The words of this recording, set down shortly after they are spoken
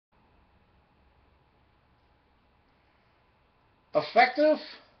effective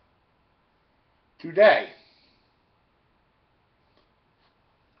today,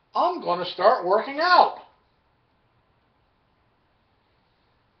 I'm going to start working out.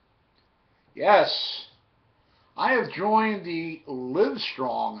 Yes, I have joined the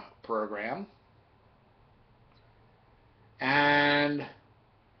Livestrong program, and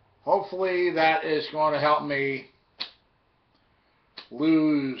hopefully that is going to help me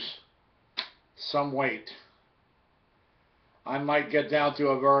lose some weight. I might get down to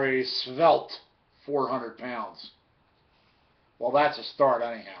a very svelte 400 pounds. Well, that's a start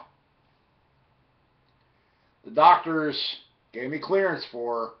anyhow. The doctors gave me clearance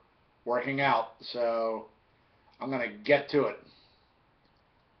for working out, so I'm going to get to it.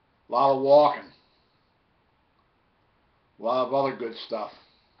 A lot of walking. A lot of other good stuff.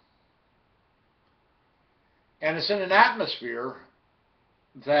 And it's in an atmosphere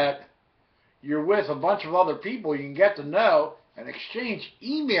that you're with a bunch of other people you can get to know and exchange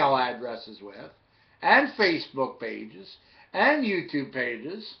email addresses with, and Facebook pages, and YouTube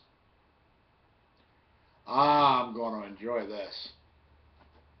pages. I'm going to enjoy this.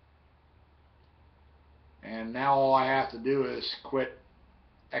 And now all I have to do is quit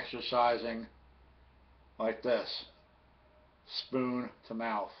exercising like this. Spoon to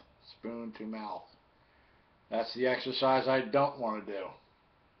mouth. Spoon to mouth. That's the exercise I don't want to do.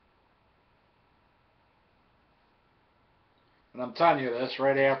 And I'm telling you this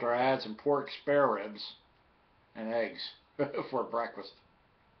right after I had some pork spare ribs and eggs for breakfast.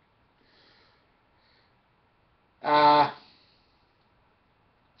 It's a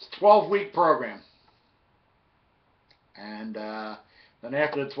 12-week program. And then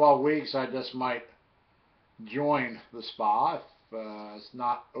after the 12 weeks, I just might join the spa if it's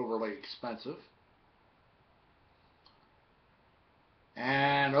not overly expensive.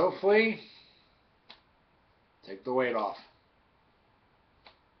 And hopefully take the weight off.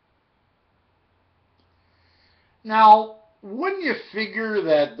 Now, wouldn't you figure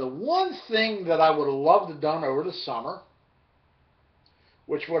that the one thing that I would have loved to have done over the summer,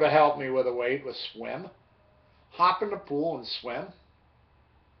 which would have helped me with the weight, was swim. Hop in the pool and swim.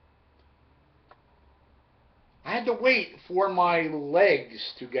 I had to wait for my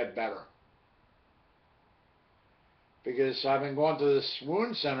legs to get better, because I've been going to the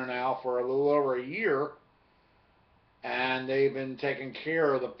swoon center now for a little over a year, and they've been taking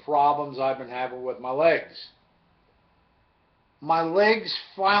care of the problems I've been having with my legs. My legs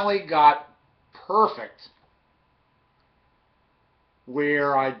finally got perfect,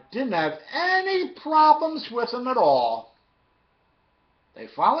 where I didn't have any problems with them at all. They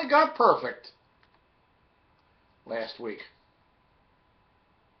finally got perfect last week.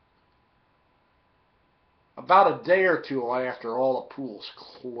 About a day or two after all the pools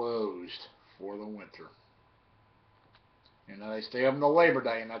closed for the winter. You know, they stay open till Labor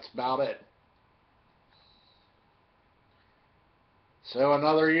Day, and that's about it. So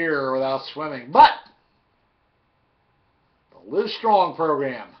another year without swimming. But the Livestrong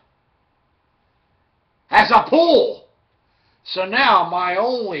program has a pool. So now my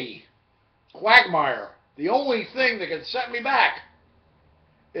only quagmire, the only thing that can set me back,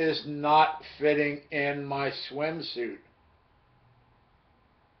 is not fitting in my swimsuit.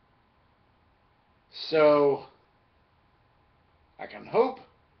 So I can hope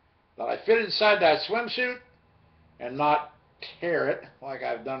that I fit inside that swimsuit and not tear it like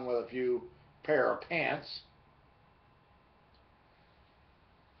I've done with a few pair of pants.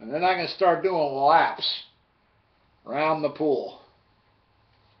 And then I can start doing laps around the pool.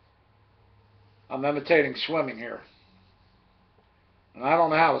 I'm imitating swimming here. And I don't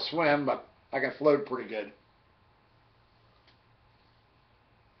know how to swim, but I can float pretty good.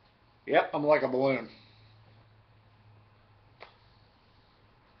 Yep, I'm like a balloon.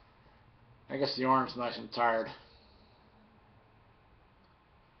 I guess the arm's nice and tired.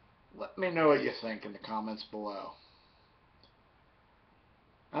 Let me know what you think in the comments below.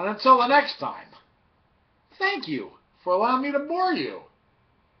 And until the next time, thank you for allowing me to bore you.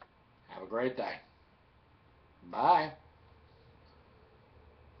 Have a great day. Bye.